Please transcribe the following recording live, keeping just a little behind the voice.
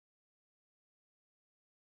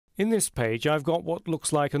In this page, I've got what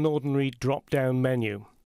looks like an ordinary drop-down menu.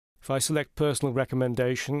 If I select Personal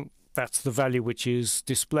Recommendation, that's the value which is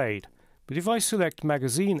displayed. But if I select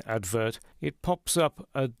Magazine Advert, it pops up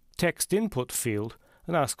a text input field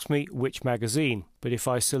and asks me which magazine. But if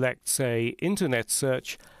I select, say, Internet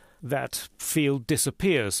Search, that field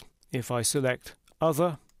disappears. If I select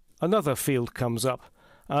Other, another field comes up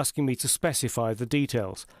asking me to specify the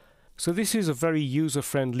details. So this is a very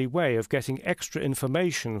user-friendly way of getting extra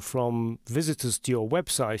information from visitors to your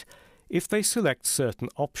website if they select certain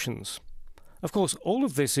options. Of course, all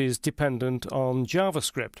of this is dependent on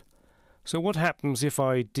JavaScript. So what happens if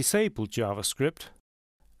I disable JavaScript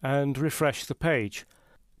and refresh the page?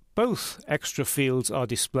 Both extra fields are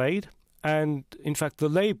displayed, and in fact the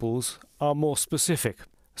labels are more specific.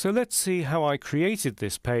 So let's see how I created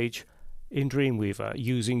this page in Dreamweaver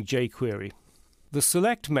using jQuery. The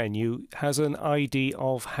Select menu has an ID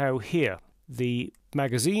of How Here. The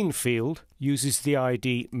Magazine field uses the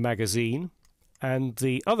ID Magazine, and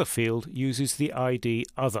the Other field uses the ID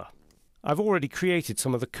Other. I've already created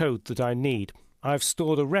some of the code that I need. I've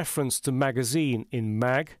stored a reference to Magazine in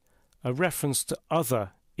Mag, a reference to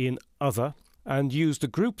Other in Other, and used a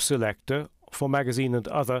group selector for Magazine and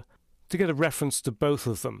Other to get a reference to both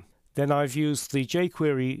of them. Then I've used the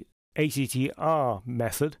jQuery attr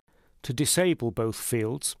method to disable both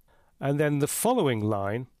fields, and then the following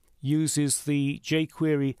line uses the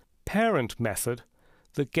jQuery parent method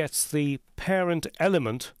that gets the parent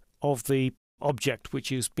element of the object which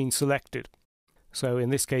has been selected. So in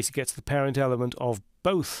this case it gets the parent element of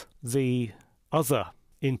both the Other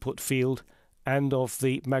input field and of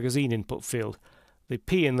the Magazine input field. The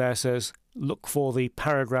P in there says look for the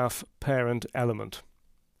paragraph parent element.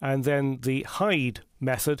 And then the hide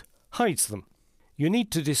method hides them. You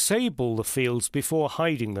need to disable the fields before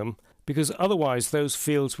hiding them, because otherwise those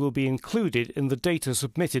fields will be included in the data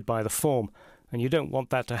submitted by the form, and you don't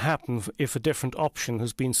want that to happen if a different option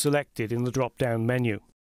has been selected in the drop-down menu.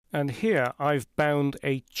 And here I've bound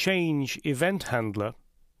a change event handler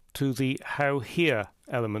to the How Here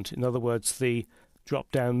element, in other words the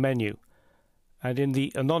drop-down menu. And in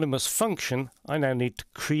the anonymous function I now need to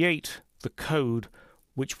create the code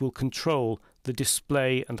which will control the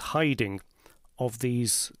display and hiding of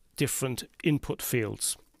these different input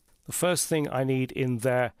fields. The first thing I need in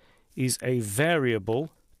there is a variable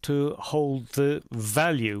to hold the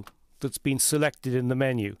value that's been selected in the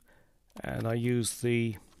menu. And I use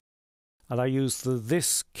the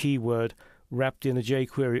this keyword wrapped in a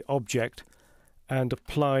jQuery object and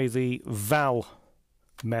apply the val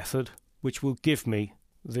method, which will give me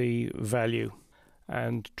the value.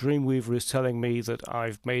 And Dreamweaver is telling me that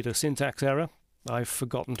I've made a syntax error. I've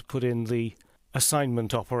forgotten to put in the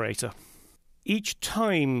assignment operator. Each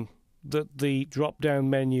time that the drop-down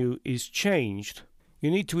menu is changed, you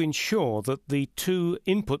need to ensure that the two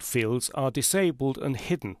input fields are disabled and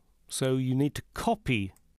hidden. So you need to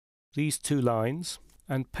copy these two lines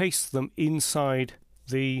and paste them inside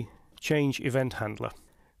the change event handler.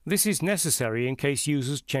 This is necessary in case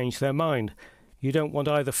users change their mind. You don't want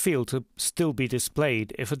either field to still be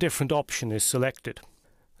displayed if a different option is selected.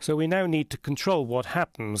 So we now need to control what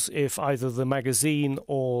happens if either the Magazine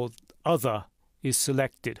or Other is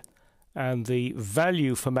selected. And the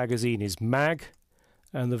value for Magazine is Mag,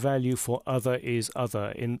 and the value for Other is Other,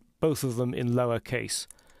 in both of them in lowercase.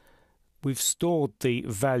 We've stored the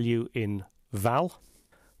value in val.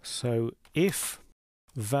 So if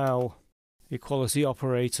val equality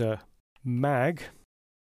operator mag,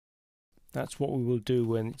 that's what we will do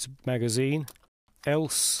when it's Magazine.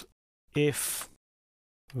 Else if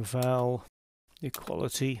val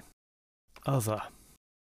equality Other,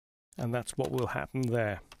 and that's what will happen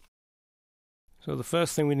there. So the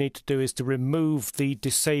first thing we need to do is to remove the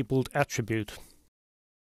disabled attribute,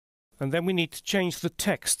 and then we need to change the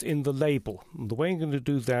text in the label. And the way I'm going to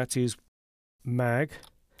do that is mag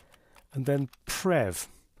and then prev.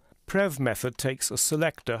 Prev method takes a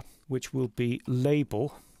selector which will be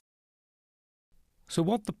label. So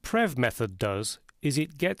what the prev method does is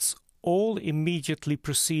it gets all immediately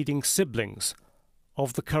preceding siblings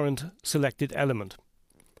of the current selected element.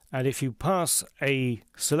 And if you pass a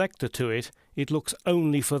selector to it, it looks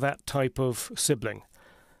only for that type of sibling.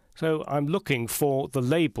 So I'm looking for the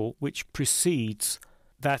label which precedes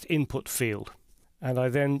that input field. And I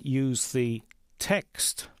then use the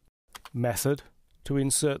text method to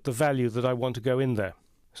insert the value that I want to go in there.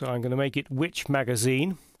 So I'm going to make it which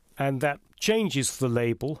magazine, and that changes the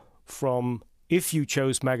label from if you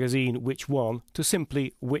chose magazine, which one, to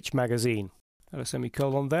simply which magazine. A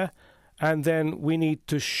semicolon there. And then we need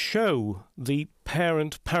to show the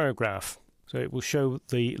parent paragraph. So it will show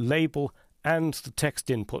the label and the text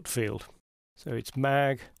input field. So it's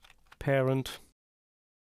mag, parent,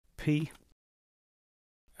 p,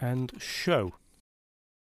 and show.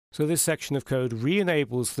 So this section of code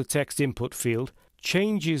re-enables the text input field,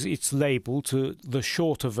 changes its label to the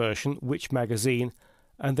shorter version, which magazine,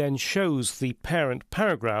 and then shows the parent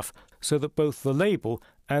paragraph so that both the label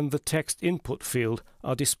and the text input field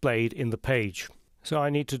are displayed in the page. So I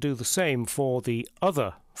need to do the same for the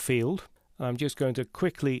other field. I'm just going to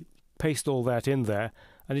quickly paste all that in there,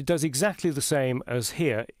 and it does exactly the same as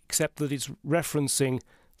here, except that it's referencing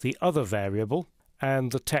the other variable,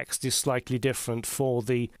 and the text is slightly different for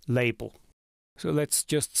the label. So let's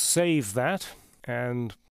just save that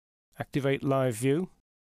and activate live view.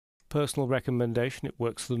 Personal recommendation, it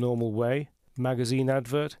works the normal way. Magazine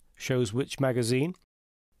advert shows which magazine.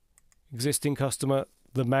 Existing customer,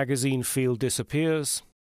 the magazine field disappears.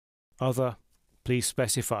 Other, please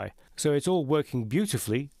specify. So it's all working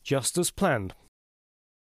beautifully, just as planned.